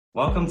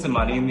Welcome to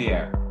Money in the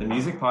Air, the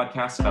music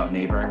podcast about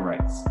neighboring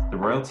rights, the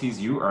royalties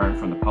you earn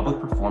from the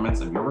public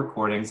performance of your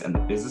recordings and the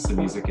business of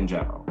music in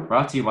general.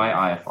 Brought to you by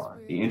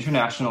AFR, the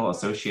International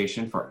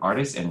Association for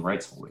Artists and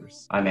Rights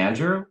Holders. I'm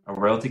Andrew, a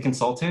royalty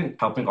consultant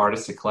helping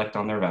artists to collect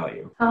on their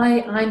value. Hi,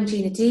 I'm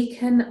Gina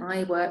Deacon.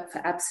 I work for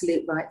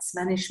Absolute Rights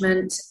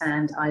Management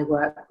and I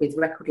work with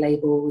record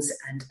labels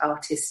and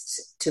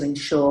artists to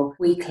ensure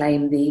we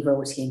claim the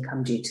royalty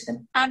income due to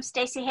them. I'm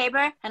Stacey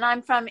Haber and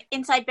I'm from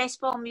Inside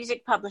Baseball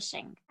Music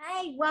Publishing.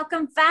 Hi,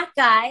 welcome back,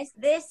 guys.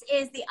 This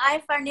is the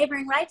IFR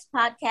Neighboring Rights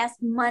Podcast,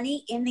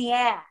 Money in the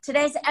Air.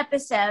 Today's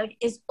episode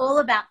is all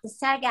about the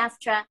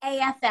SAG-AFTRA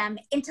AFM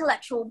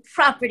Intellectual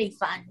Property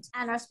Fund.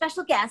 And our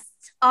special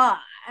guests are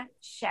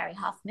Sherry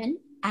Hoffman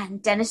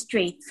and Dennis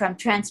Street from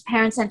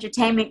Transparency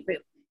Entertainment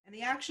Group. And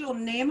the actual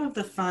name of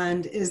the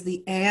fund is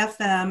the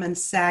AFM and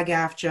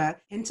SAG-AFTRA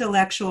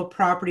Intellectual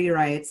Property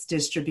Rights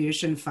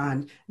Distribution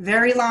Fund.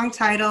 Very long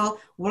title.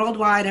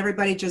 Worldwide,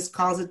 everybody just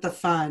calls it the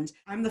fund.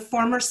 I'm the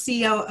former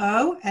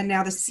COO and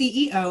now the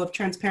CEO of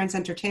Transparency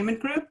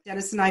Entertainment Group.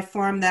 Dennis and I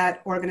formed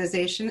that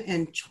organization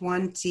in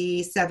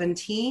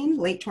 2017,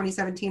 late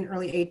 2017,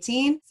 early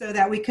 18, so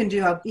that we can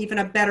do even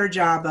a better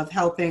job of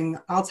helping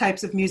all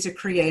types of music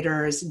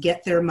creators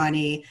get their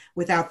money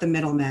without the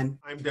middlemen.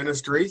 I'm Dennis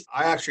Street.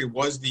 I actually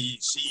was the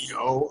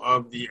CEO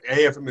of the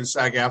AFM and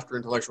SAG-AFTRA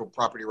Intellectual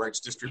Property Rights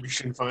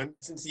Distribution Fund.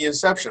 Since the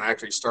inception, I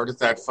actually started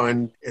that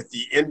fund at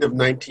the end of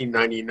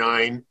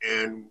 1999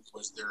 and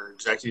was their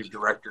executive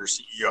director,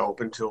 CEO, up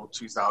until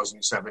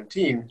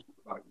 2017.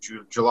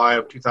 July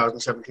of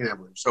 2017, I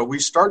believe. So we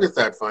started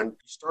that fund. We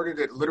started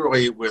it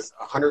literally with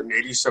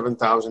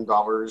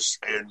 $187,000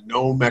 and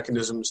no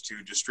mechanisms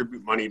to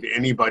distribute money to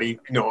anybody.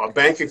 A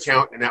bank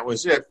account, and that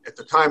was it. At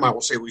the time, I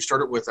will say we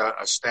started with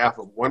a staff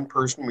of one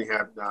person. We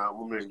had a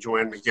woman named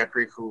Joanne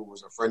McGetry, who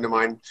was a friend of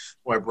mine,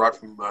 who I brought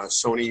from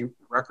Sony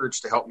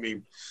Records to help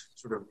me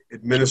sort of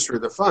administer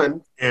the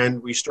fund.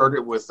 And we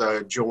started with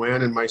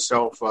Joanne and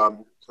myself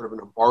sort of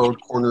in a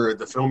borrowed corner of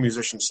the Film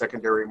Musician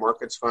Secondary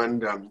Markets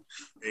Fund, a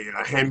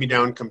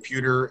hand-me-down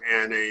computer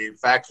and a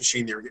fax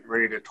machine they were getting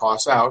ready to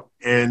toss out.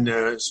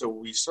 And so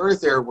we started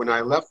there. When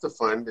I left the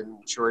fund,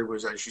 and Sherry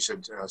was, as she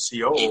said,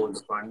 COO of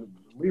the fund.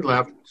 When we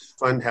left, the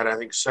fund had, I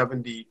think,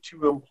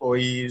 72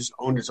 employees,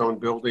 owned its own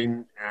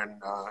building,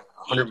 and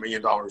 $100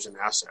 million in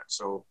assets.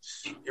 So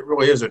it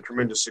really is a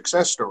tremendous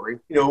success story.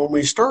 When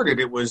we started,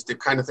 it was the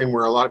kind of thing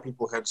where a lot of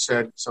people had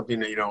said something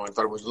that, and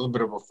thought it was a little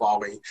bit of a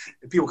folly.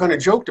 And people kind of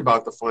joked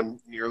about the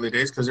fund in the early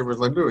days because there was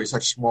literally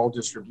such small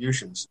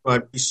distributions.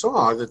 But we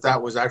saw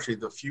that was actually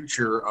the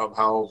future of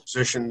how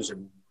musicians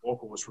and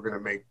vocalists were going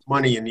to make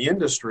money in the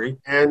industry.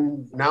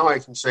 And now I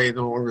can say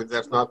no longer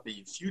that's not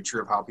the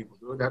future of how people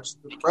do it. That's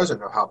the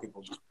present of how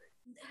people do it.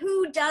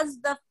 Who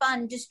does the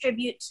fund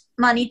distribute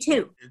money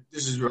to?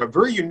 This is a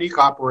very unique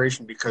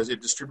operation because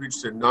it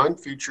distributes to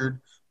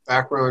non-featured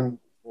background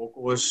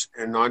vocalists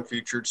and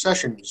non-featured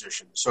session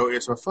musicians. So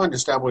it's a fund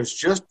established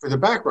just for the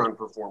background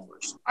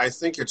performers. I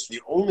think it's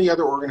the only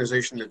other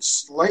organization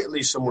that's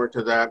slightly similar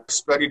to that,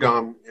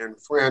 Spedidom in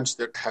France,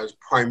 that has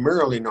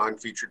primarily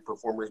non-featured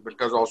performers, but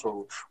does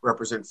also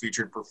represent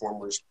featured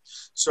performers.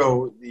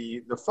 So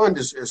the fund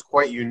is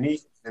quite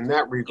unique in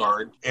that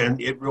regard, and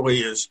it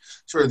really is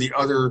sort of the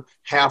other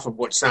half of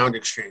what Sound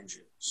Exchange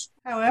is.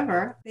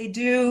 However, they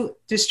do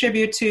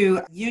distribute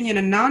to union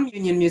and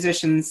non-union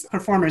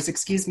performers,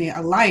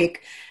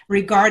 alike,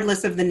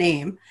 regardless of the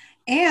name.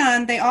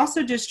 And they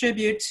also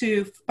distribute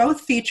to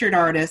both featured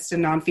artists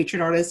and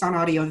non-featured artists on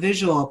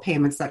audiovisual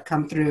payments that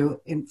come through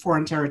in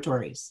foreign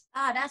territories.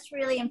 That's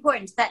really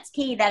important. That's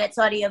key that it's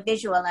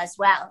audiovisual as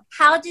well.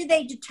 How do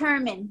they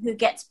determine who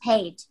gets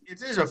paid?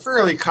 It is a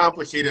fairly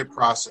complicated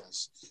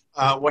process.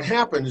 What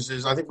happens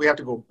is I think we have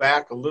to go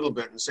back a little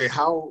bit and say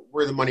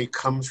where the money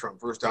comes from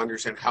first to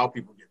understand how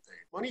people get paid.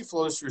 Money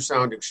flows through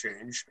Sound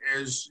Exchange.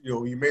 As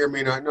you may or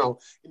may not know,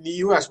 in the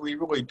U.S. we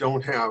really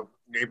don't have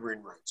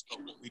neighboring rights, but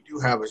what we do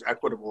have is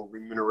equitable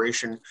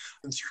remuneration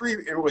in three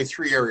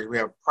areas. We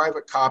have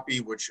private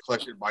copy, which is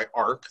collected by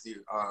ARC, the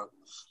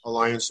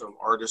Alliance of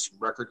Artists and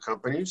Record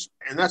Companies,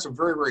 and that's a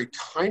very, very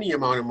tiny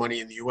amount of money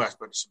in the U.S.,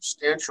 but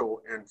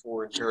substantial in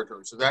foreign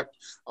territories. So that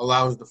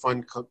allows the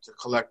fund to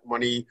collect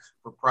money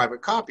for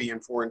private copy in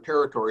foreign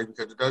territories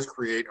because it does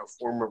create a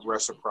form of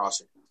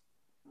reciprocity.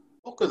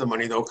 The bulk of the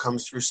money, though,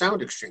 comes through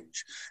Sound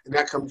Exchange, and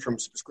that comes from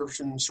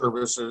subscription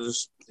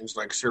services, things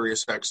like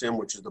SiriusXM,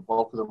 which is the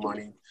bulk of the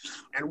money,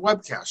 and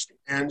webcasting.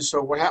 And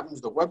so what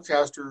happens, the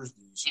webcasters,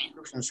 the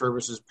subscription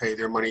services pay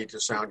their money to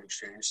Sound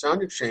Exchange.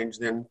 Sound Exchange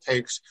then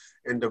takes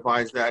and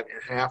divides that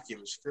in half,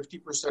 gives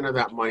 50% of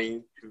that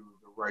money to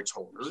the rights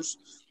holders,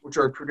 which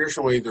are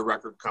traditionally the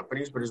record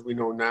companies, but as we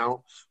know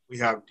now, we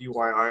have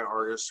DIY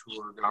artists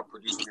who are now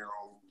producing their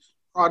own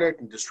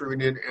product and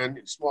distributed and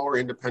smaller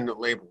independent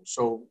labels.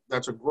 So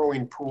that's a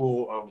growing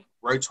pool of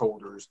rights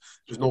holders.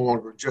 There's no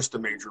longer just the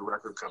major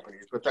record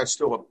companies, but that's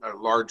still a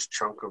large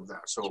chunk of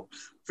that. So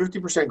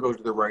 50% goes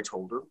to the rights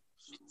holder.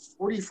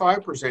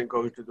 45%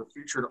 goes to the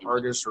featured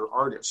artist or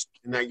artist,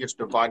 and that gets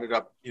divided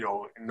up, in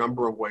a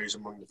number of ways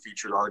among the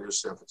featured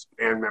artists. If it's a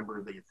band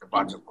member, they get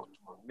divided up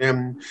among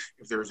them.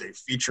 If there's a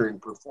featuring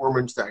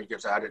performance, that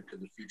gets added to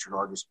the featured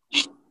artist.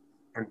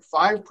 And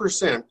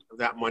 5% of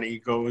that money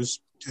goes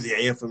to the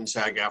AFM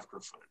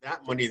SAG-AFTRA fund.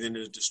 That money then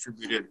is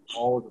distributed to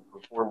all of the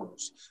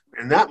performers.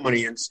 And that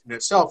money in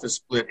itself is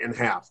split in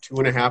half.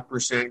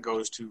 2.5%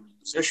 goes to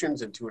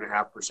musicians and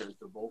 2.5%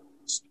 to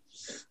vocalists.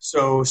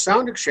 So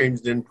Sound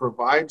Exchange then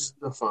provides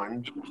the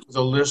fund with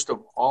a list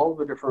of all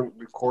the different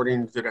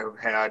recordings that have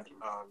had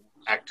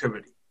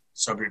activity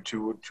subject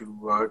to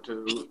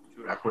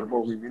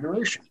equitable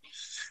remuneration.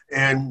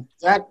 And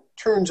that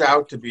turns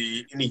out to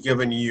be, any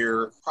given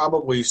year,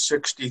 probably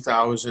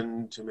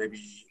 60,000 to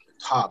maybe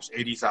tops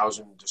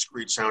 80,000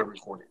 discrete sound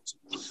recordings.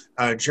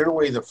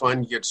 Generally, the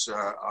fund gets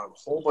a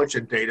whole bunch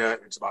of data.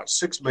 It's about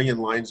 6 million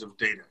lines of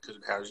data because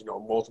it has,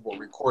 multiple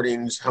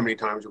recordings, how many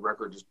times a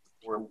record is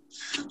performed.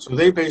 So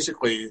they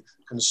basically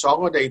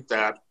consolidate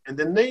that, and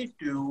then they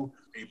do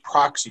a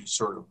proxy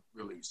sort of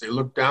release. They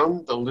look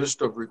down the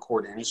list of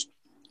recordings,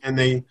 and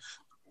they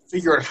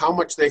figure out how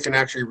much they can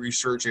actually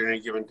research at any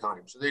given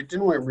time. So they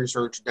generally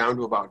research down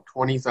to about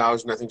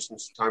 20,000. I think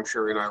since the time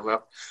Sherry and I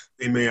left,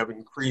 they may have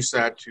increased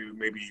that to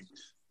maybe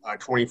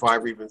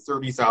 25 or even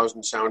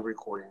 30,000 sound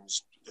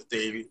recordings that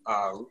they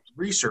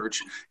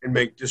research and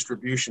make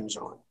distributions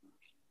on.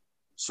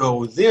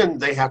 So then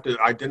they have to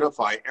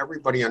identify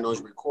everybody on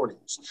those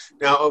recordings.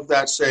 Now, of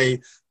that,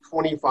 say,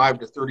 25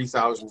 to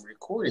 30,000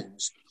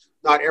 recordings,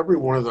 not every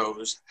one of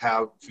those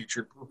have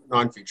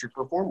non-featured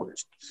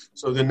performers.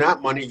 So then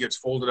that money gets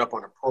folded up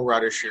on a pro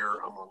rata share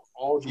among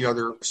all the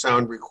other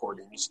sound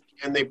recordings.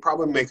 And they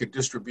probably make a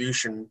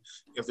distribution.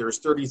 If there's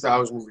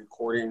 30,000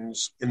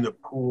 recordings in the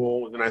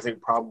pool, then I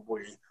think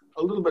probably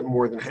a little bit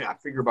more than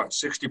half. Figure about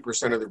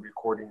 60% of the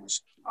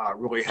recordings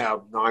really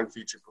have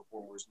non-featured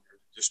performers in their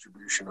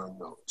distribution on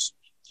those.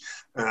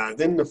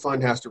 Then the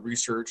fund has to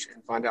research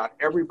and find out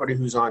everybody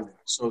who's on that.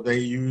 So they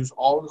use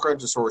all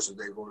kinds of sources.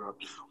 They go to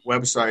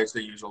websites.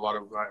 They use a lot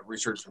of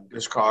research from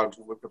Discogs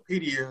and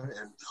Wikipedia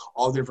and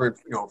all different,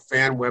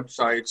 fan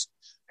websites.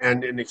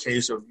 And in the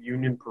case of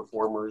union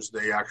performers,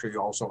 they actually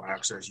also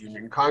access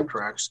union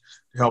contracts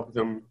to help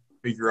them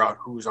figure out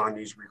who's on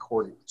these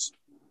recordings.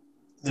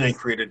 Then they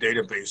create a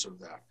database of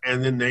that.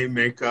 And then they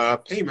make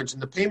payments,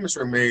 and the payments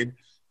are made,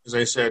 as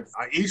I said,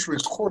 each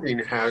recording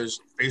has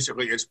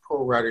basically its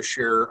pro rata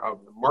share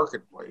of the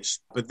marketplace,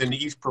 but then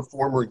each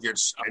performer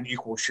gets an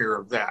equal share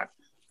of that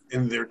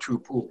in their two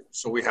pools.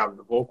 So we have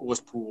the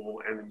vocalist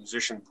pool and the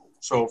musician pool.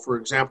 So, for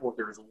example, if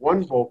there's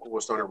one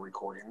vocalist on a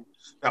recording,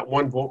 that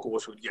one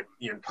vocalist would get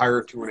the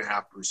entire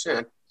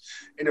 2.5%.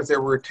 And if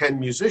there were 10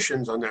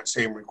 musicians on that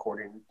same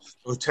recording,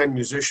 those 10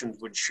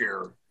 musicians would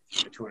share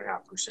the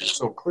 2.5%.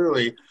 So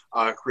clearly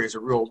creates a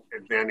real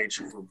advantage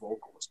for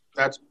vocalists.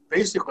 That's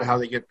basically how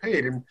they get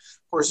paid. And of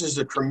course, this is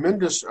a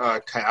tremendous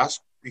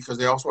task because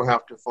they also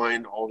have to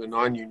find all the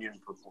non-union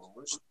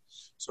performers.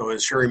 So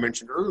as Sherry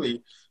mentioned earlier,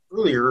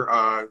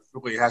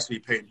 really has to be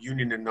paid.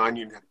 Union and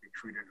non-union have to be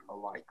treated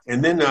alike.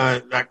 And then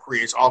that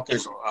creates all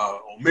kinds of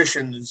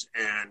omissions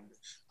and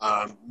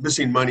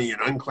missing money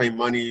and unclaimed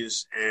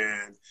monies,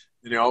 and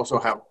they also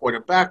have quite a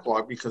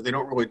backlog because they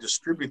don't really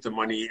distribute the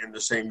money in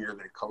the same year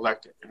they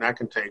collect it. And that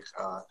can take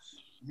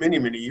many,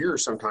 many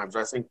years sometimes.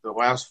 I think the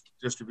last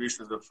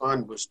distribution of the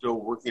fund was still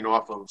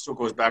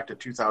goes back to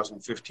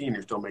 2015.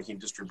 They're still making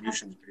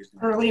distributions based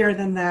on earlier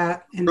than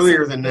that.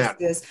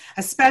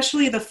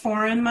 Especially the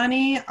foreign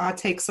money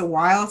takes a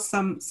while.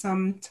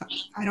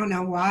 I don't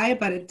know why,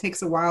 but it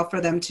takes a while for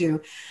them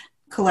to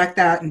collect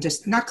that and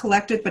just not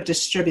collect it, but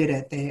distribute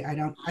it.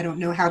 I don't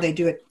know how they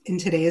do it in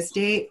today's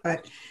date,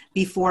 but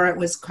before it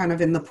was kind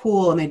of in the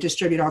pool and they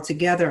distribute all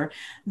together.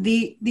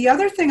 The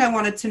other thing I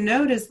wanted to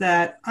note is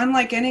that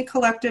unlike any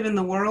collective in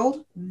the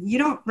world, you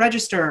don't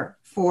register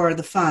for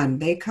the fund.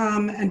 They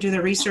come and do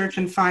the research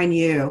and find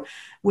you,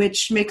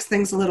 which makes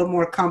things a little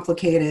more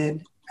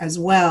complicated as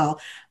well.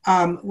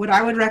 What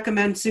I would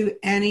recommend to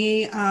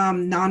any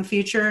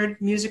non-featured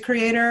music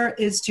creator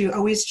is to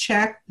always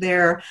check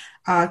their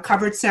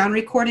covered sound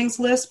recordings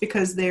list,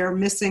 because they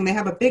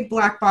have a big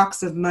black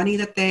box of money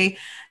that they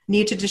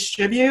need to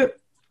distribute.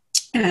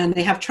 And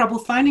they have trouble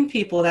finding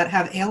people that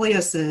have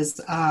aliases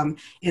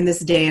in this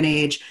day and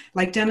age.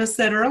 Like Dennis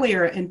said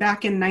earlier,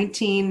 back in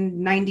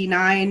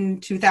 1999,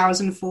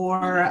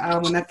 2004,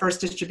 when that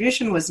first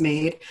distribution was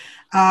made,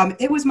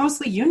 it was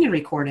mostly union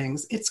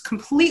recordings. It's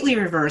completely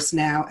reversed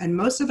now, and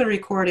most of the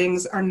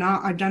recordings are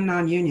done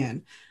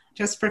non-union.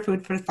 Just for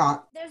food for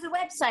thought. There's a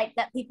website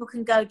that people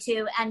can go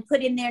to and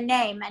put in their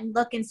name and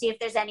look and see if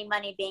there's any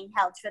money being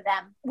held for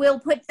them.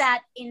 We'll put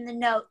that in the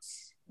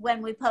notes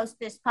when we post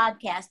this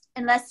podcast,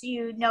 unless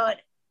you know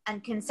it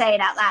and can say it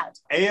out loud.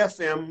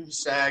 AFM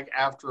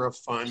SAG-AFTRA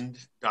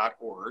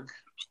Fund.org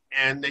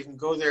And they can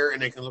go there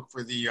and they can look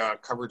for the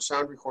covered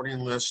sound recording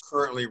list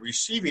currently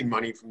receiving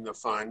money from the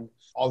fund.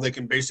 All they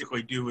can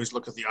basically do is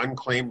look at the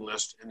unclaimed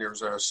list, and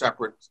there's a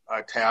separate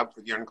tab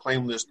for the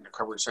unclaimed list and the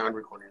covered sound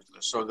recordings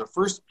list. So the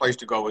first place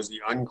to go is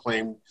the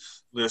unclaimed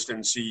list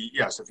and see,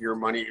 yes, if you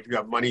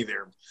have money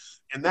there.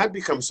 And that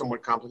becomes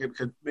somewhat complicated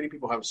because many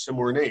people have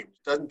similar names.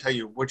 It doesn't tell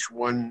you which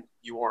one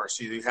you are.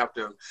 So you have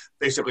to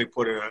basically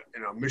put an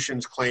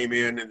omissions claim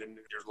in, and then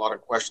there's a lot of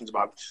questions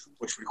about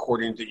which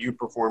recordings that you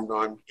performed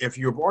on. If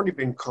you've already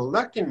been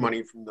collecting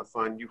money from the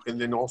fund, you can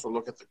then also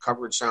look at the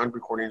covered sound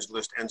recordings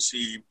list and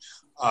see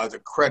the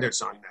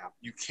credits on that.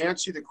 You can't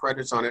see the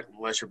credits on it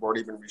unless you've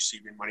already been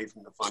receiving money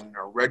from the fund and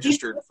are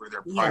registered for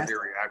their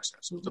primary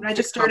access.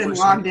 Registered and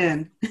logged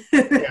in.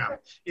 Yeah,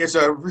 it's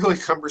a really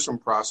cumbersome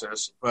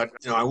process, but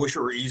I wish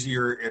it were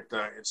easier.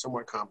 It's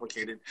somewhat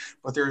complicated,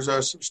 but there's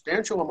a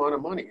substantial amount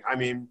of money. I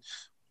mean,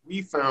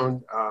 we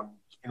found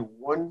in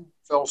one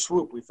fell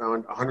swoop, we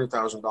found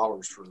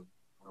 $100,000 for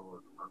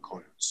our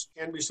clients. It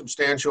can be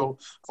substantial.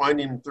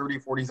 Finding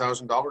 $30,000,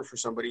 $40,000 for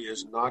somebody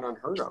is not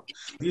unheard of.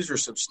 These are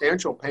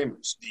substantial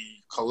payments. The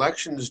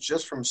collections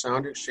just from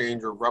Sound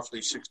Exchange are roughly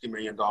 $60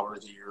 million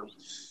a year,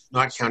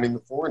 not counting the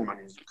foreign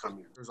monies that come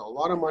in. There's a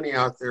lot of money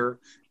out there,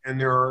 and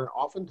there are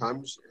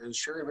oftentimes, as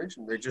Sherry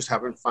mentioned, they just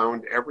haven't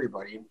found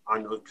everybody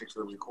on those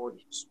particular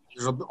recordings.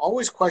 There's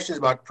always questions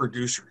about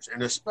producers,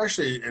 and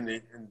especially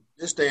in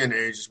this day and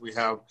age, as we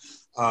have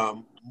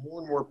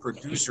more and more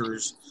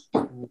producers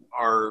who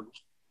are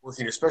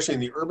working, especially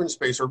in the urban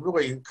space, or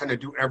really kind of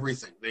do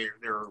everything.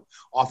 They're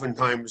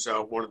oftentimes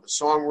one of the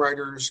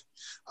songwriters.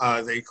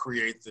 They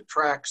create the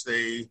tracks.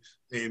 They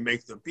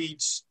make the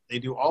beats. They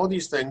do all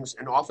these things,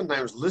 and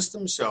oftentimes list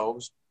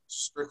themselves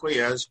strictly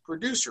as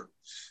producer.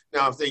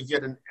 Now, if they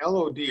get an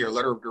LOD, or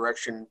letter of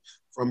direction,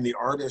 from the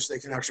artist, they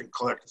can actually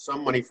collect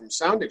some money from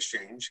Sound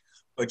Exchange,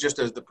 but just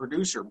as the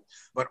producer.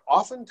 But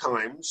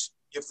oftentimes,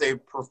 if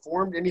they've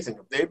performed anything,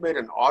 if they've made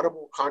an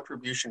audible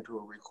contribution to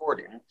a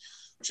recording,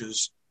 which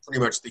is pretty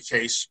much the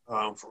case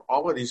for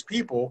all of these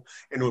people,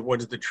 and what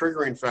is the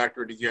triggering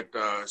factor to get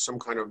some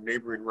kind of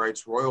neighboring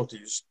rights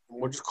royalties?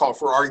 We'll just call,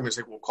 for argument's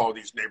sake, we'll call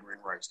these neighboring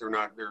rights. They're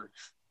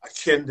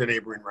akin to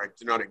neighboring rights.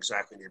 They're not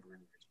exactly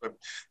neighboring rights, but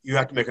you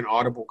have to make an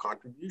audible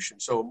contribution.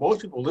 So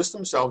most people list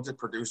themselves as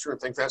producer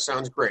and think that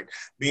sounds great.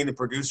 Being the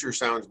producer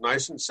sounds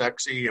nice and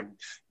sexy, and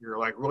you're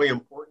like really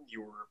important.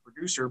 You were a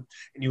producer,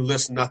 and you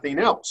list nothing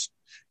else.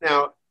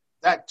 Now,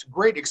 that's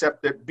great,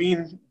 except that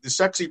being the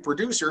sexy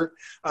producer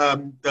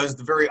does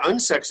the very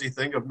unsexy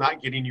thing of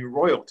not getting you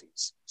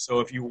royalties.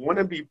 So if you want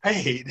to be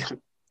paid,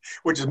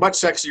 which is much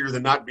sexier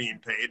than not being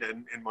paid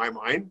in my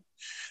mind,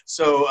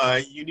 so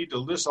you need to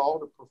list all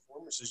the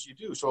performances you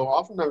do. So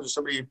oftentimes if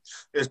somebody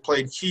has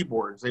played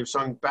keyboards, they've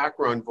sung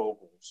background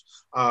vocals,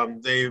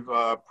 they've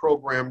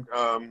programmed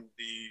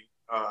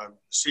the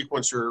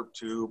sequencer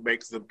to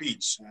make the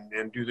beats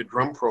and do the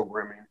drum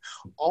programming.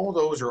 All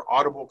those are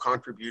audible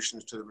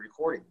contributions to the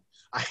recording.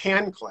 A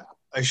hand clap,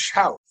 a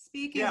shout.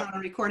 Speaking on a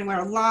recording where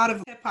a lot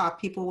of hip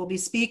hop people will be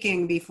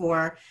speaking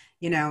before,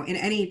 in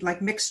any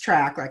like mixed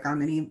track, like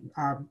on any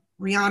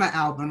Rihanna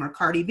album or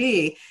Cardi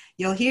B,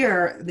 you'll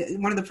hear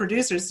one of the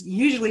producers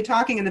usually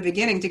talking in the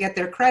beginning to get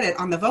their credit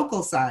on the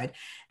vocal side.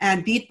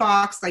 And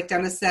beatbox, like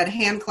Dennis said,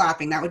 hand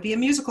clapping, that would be a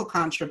musical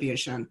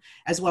contribution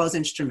as well as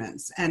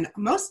instruments. And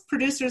most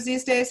producers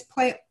these days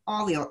play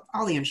all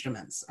the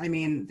instruments. I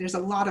mean, there's a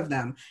lot of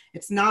them.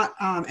 It's not,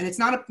 and it's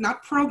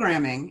not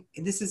programming.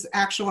 This is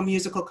actual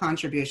musical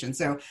contribution.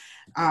 So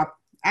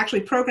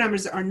actually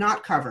programmers are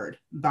not covered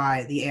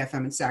by the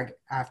AFM and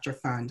SAG-AFTRA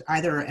fund,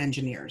 either are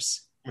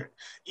engineers.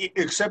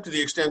 Except to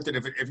the extent that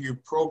if you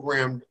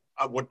programmed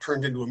what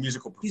turned into a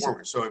musical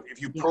performance. So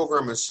if you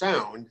program a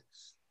sound,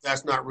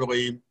 that's not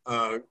really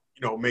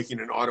making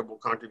an audible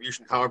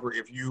contribution. However,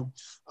 if you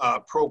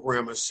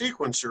program a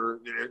sequencer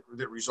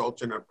that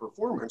results in a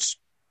performance,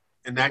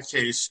 in that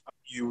case,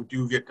 you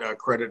do get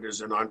credit as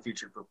a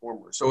non-featured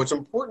performer. So it's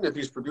important that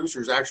these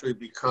producers actually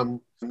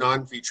become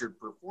non-featured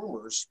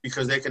performers,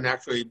 because they can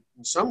actually,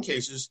 in some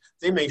cases,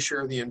 they may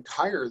have the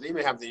entire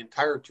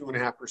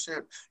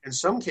 2.5%. In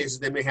some cases,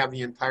 they may have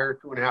the entire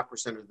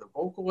 2.5% as the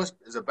vocalist,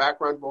 as a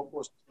background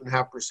vocalist,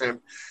 2.5%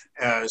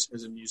 as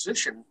a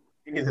musician.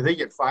 Meaning that they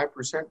get 5%,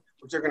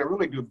 which they're going to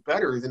really do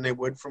better than they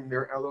would from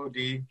their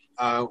LOD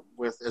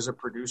as a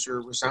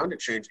producer with Sound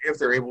Exchange, if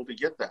they're able to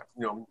get that.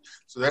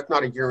 So that's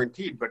not a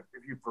guaranteed. But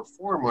if you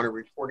perform on a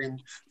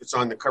recording that's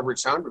on the covered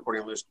sound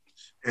recording list,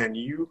 and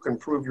you can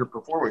prove your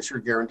performance, you're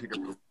guaranteed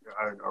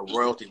a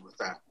royalty with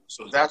that.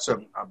 So that's a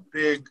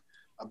big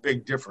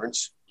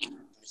difference. In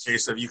the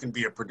case of, you can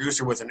be a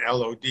producer with an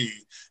LOD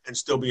and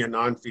still be a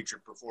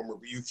non-featured performer,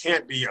 but you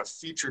can't be a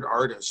featured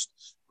artist.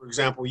 For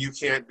example, you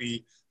can't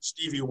be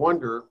Stevie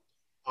Wonder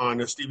on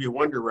a Stevie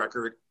Wonder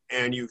record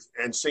and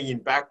singing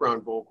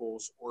background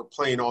vocals or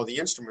playing all the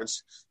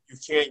instruments. You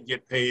can't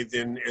get paid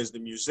then as the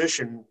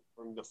musician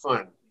from the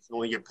fund. You can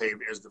only get paid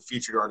as the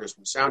featured artist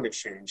from Sound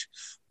Exchange.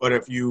 But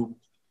if you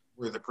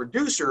were the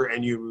producer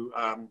and you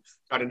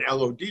got an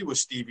LOD with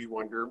Stevie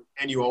Wonder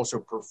and you also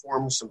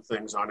performed some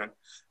things on it,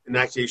 in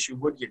that case you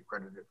would get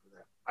credited for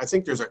that. I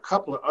think there's a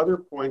couple of other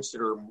points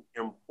that are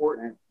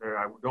important that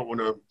I don't want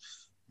to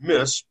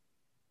miss.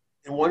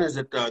 And one is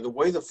that the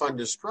way the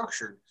fund is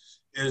structured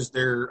is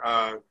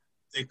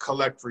they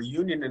collect for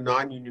union and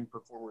non-union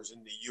performers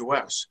in the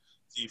U.S.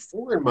 The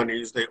foreign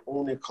monies, they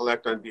only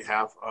collect on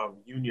behalf of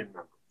union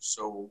members.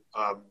 So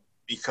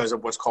because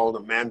of what's called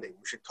a mandate.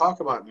 We should talk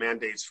about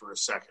mandates for a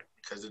second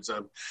because it's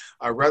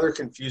a rather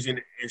confusing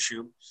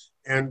issue.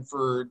 And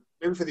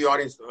maybe for the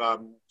audience,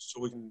 so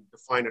we can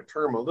define a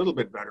term a little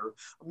bit better,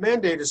 a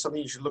mandate is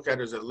something you should look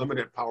at as a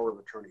limited power of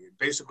attorney. It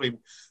basically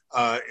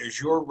is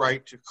your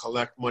right to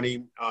collect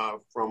money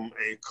from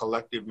a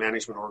collective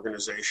management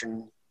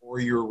organization, or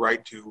your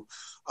right to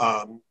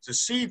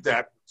cede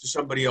that to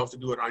somebody else to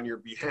do it on your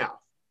behalf.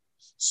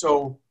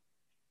 So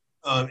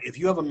if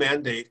you have a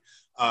mandate,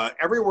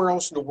 everywhere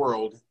else in the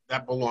world,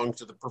 that belongs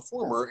to the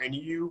performer, and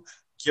you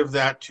give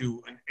that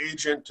to an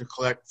agent to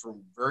collect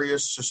from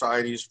various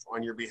societies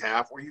on your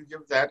behalf, or you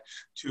give that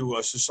to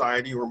a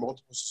society or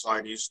multiple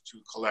societies to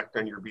collect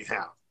on your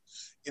behalf.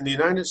 In the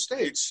United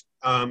States,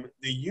 the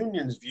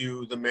unions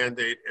view the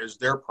mandate as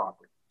their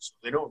property. So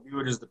they don't view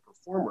it as the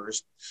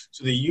performers.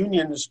 So the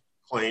unions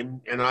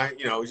claim, and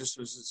this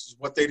is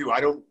what they do. I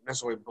don't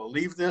necessarily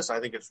believe this.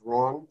 I think it's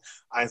wrong.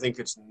 I think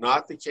it's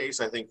not the case.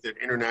 I think that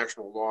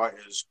international law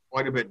is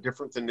quite a bit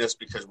different than this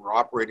because we're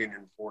operating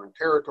in foreign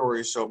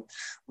territories. So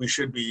we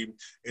should be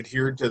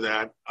adhered to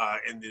that.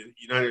 In the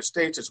United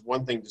States, it's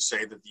one thing to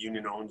say that the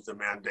union owns the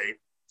mandate,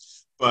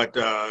 but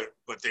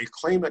they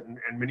claim it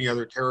in many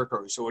other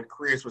territories. So it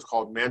creates what's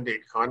called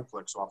mandate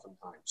conflicts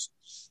oftentimes.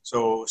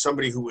 So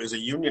somebody who is a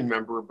union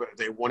member, but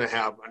they want to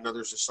have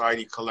another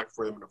society collect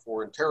for them in a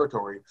foreign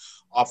territory,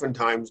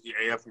 oftentimes the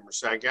AFM or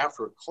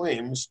SAG-AFTRA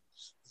claims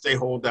that they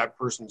hold that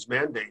person's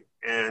mandate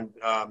and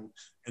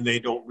they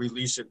don't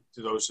release it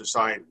to those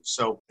societies.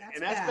 So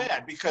that's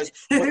bad because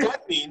what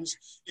that means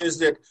is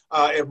that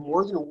if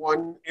more than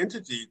one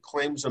entity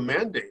claims a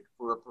mandate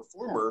for a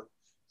performer,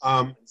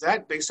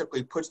 that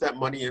basically puts that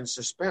money in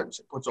suspense.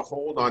 It puts a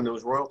hold on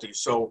those royalties.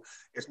 So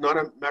it's not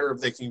a matter of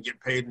they can get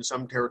paid in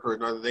some territory,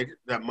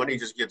 that money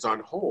just gets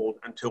on hold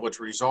until it's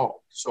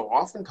resolved. So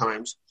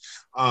oftentimes,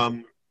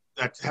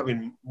 that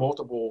having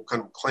multiple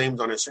kind of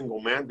claims on a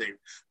single mandate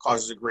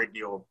causes a great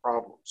deal of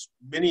problems.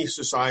 Many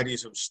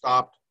societies have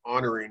stopped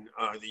honoring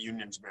the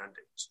union's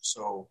mandates.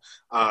 So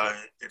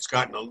it's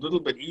gotten a little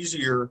bit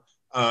easier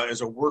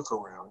as a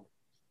workaround.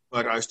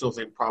 But I still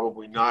think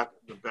probably not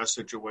the best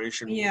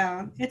situation.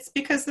 Yeah, it's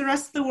because the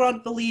rest of the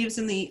world believes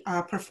in the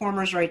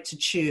performer's right to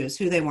choose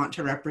who they want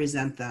to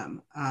represent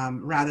them,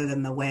 rather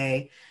than the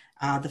way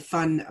the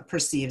fund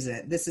perceives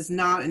it. This is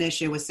not an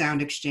issue with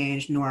Sound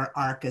Exchange nor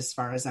ARC, as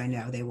far as I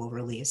know, they will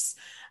release.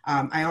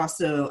 I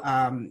also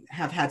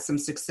have had some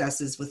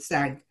successes with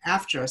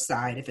SAG-AFTRA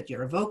side. If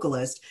you're a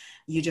vocalist,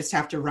 you just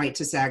have to write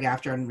to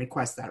SAG-AFTRA and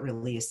request that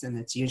release, and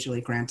it's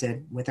usually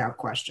granted without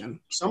question.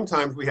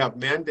 Sometimes we have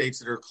mandates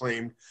that are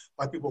claimed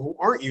by people who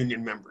aren't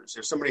union members.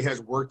 If somebody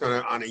has worked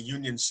on a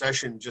union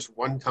session just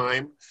one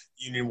time,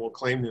 the union will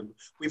claim them.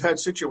 We've had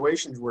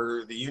situations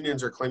where the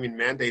unions are claiming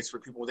mandates for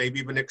people they've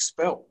even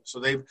expelled. So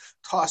they've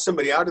tossed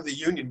somebody out of the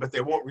union, but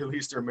they won't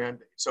release their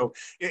mandate. So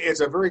it's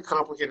a very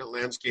complicated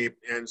landscape.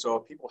 And so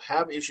if people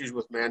have issues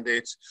with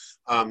mandates,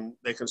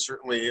 they can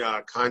certainly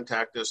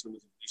contact us and we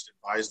can at least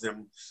advise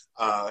them.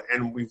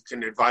 And we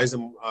can advise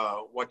them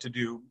what to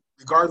do,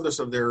 regardless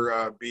of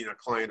their being a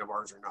client of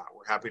ours or not.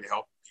 We're happy to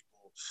help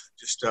people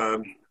just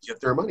get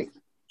their money.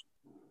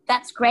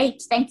 That's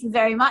great. Thank you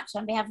very much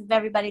on behalf of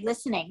everybody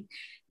listening.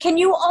 Can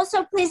you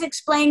also please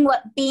explain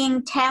what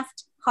being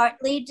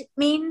Taft-Hartley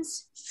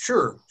means?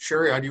 Sure.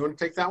 Sherry, do you want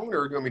to take that one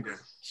or do you want me to?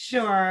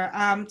 Sure.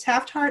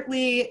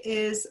 Taft-Hartley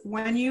is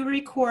when you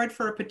record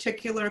for a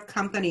particular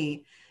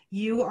company,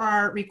 you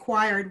are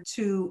required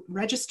to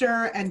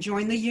register and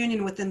join the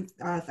union within,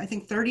 I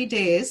think, 30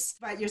 days.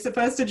 But you're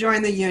supposed to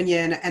join the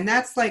union, and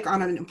that's like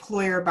on an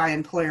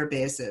employer-by-employer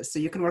basis. So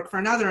you can work for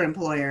another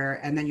employer,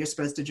 and then you're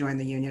supposed to join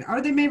the union.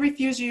 Or they may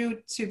refuse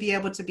you to be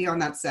able to be on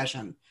that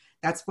session.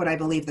 That's what I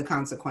believe the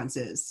consequence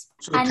is.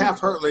 So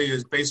Taft-Hartley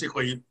is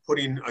basically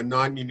putting a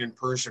non-union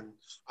person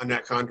on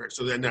that contract.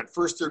 So then that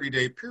first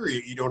 30-day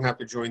period, you don't have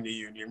to join the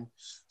union.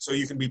 So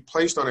you can be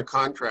placed on a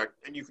contract,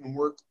 and you can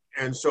work.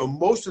 And so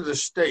most of the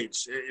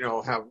states,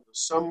 have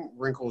some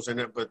wrinkles in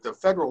it, but the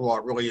federal law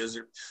really is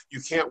that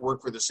you can't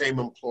work for the same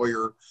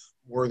employer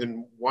more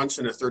than once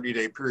in a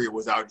 30-day period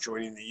without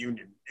joining the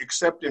union,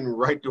 except in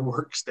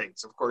right-to-work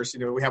states. Of course,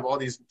 we have all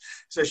these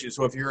issues.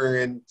 So if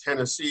you're in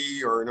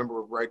Tennessee or a number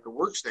of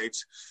right-to-work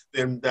states,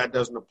 then that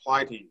doesn't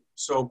apply to you.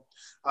 So,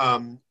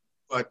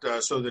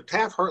 so the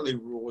Taft-Hartley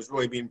rule was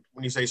really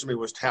when you say somebody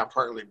was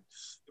Taft-Hartley,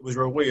 it was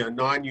really a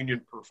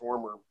non-union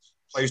performer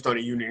placed on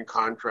a union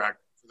contract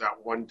for that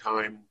one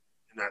time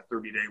in that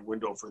 30-day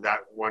window for that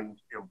one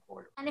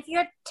employer. And if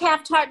you're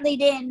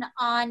Taft-Hartley'd in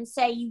on,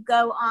 say, you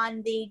go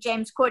on the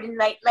James Corden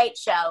Late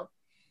Show,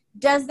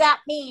 does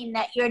that mean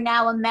that you're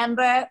now a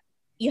member,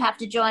 you have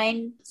to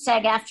join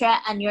SAG-AFTRA,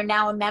 and you're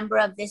now a member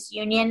of this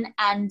union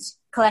and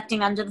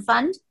collecting under the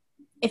fund,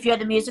 if you're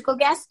the musical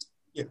guest?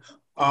 Yeah.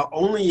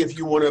 Only if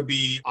you want to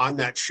be on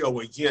that show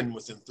again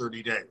within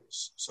 30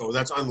 days. So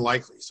that's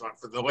unlikely. So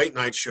for the late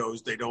night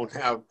shows, they don't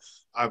have,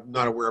 I'm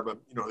not aware of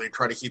they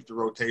try to keep the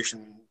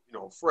rotation,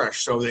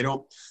 fresh. So it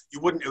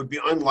would be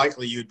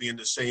unlikely you'd be in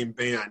the same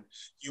band.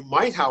 You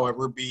might,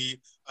 however,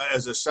 be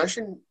as a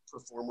session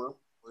performer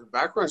or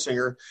background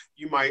singer,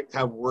 you might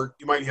have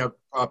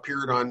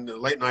appeared on the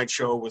late night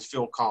show with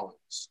Phil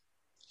Collins.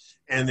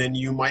 And then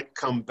you might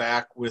come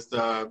back with,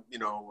 I don't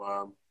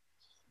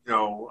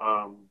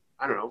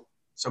know,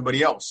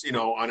 somebody else,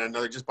 on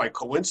another, just by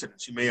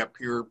coincidence. You may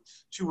appear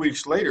 2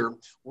 weeks later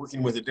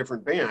working with a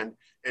different band,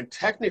 and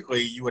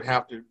technically you would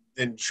have to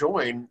then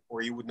join,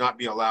 or you would not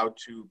be allowed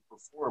to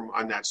perform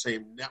on that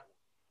same network.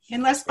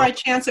 Unless by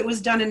chance it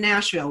was done in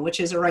Nashville, which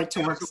is a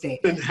right-to-work state.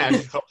 In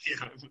Nashville,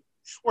 yeah.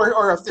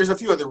 Or if there's a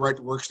few other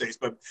right-to-work states,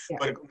 but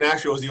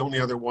Nashville is the only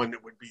other one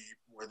that would be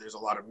where there's a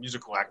lot of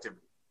musical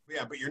activity.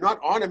 Yeah, but you're not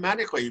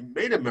automatically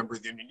made a member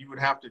of the union. You would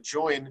have to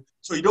join.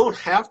 So you don't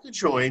have to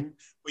join,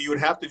 but you would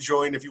have to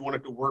join if you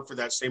wanted to work for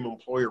that same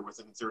employer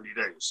within 30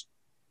 days.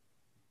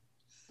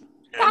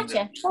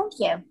 Gotcha. Thank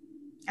you.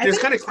 It's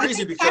kind of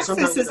crazy because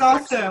Texas is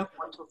also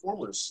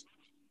performers.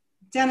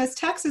 Dennis,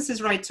 Texas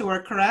is right to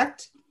work,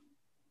 correct?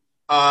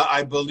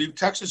 I believe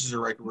Texas is a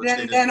right to work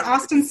state. Then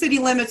Austin City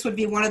Limits would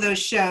be one of those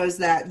shows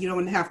that you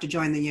don't have to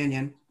join the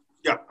union.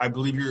 Yeah, I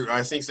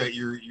think that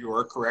you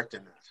are correct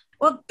in that.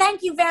 Well,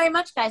 thank you very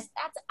much, guys.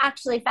 That's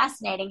actually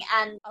fascinating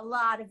and a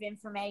lot of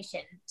information.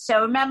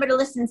 So remember to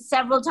listen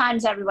several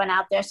times, everyone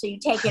out there, so you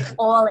take it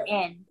all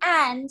in.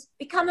 And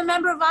become a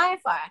member of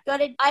IFR. Go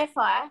to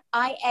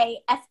IAFAR.co.uk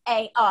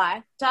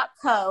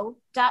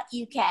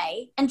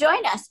and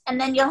join us, and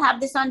then you'll have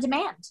this on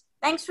demand.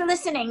 Thanks for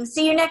listening.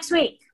 See you next week.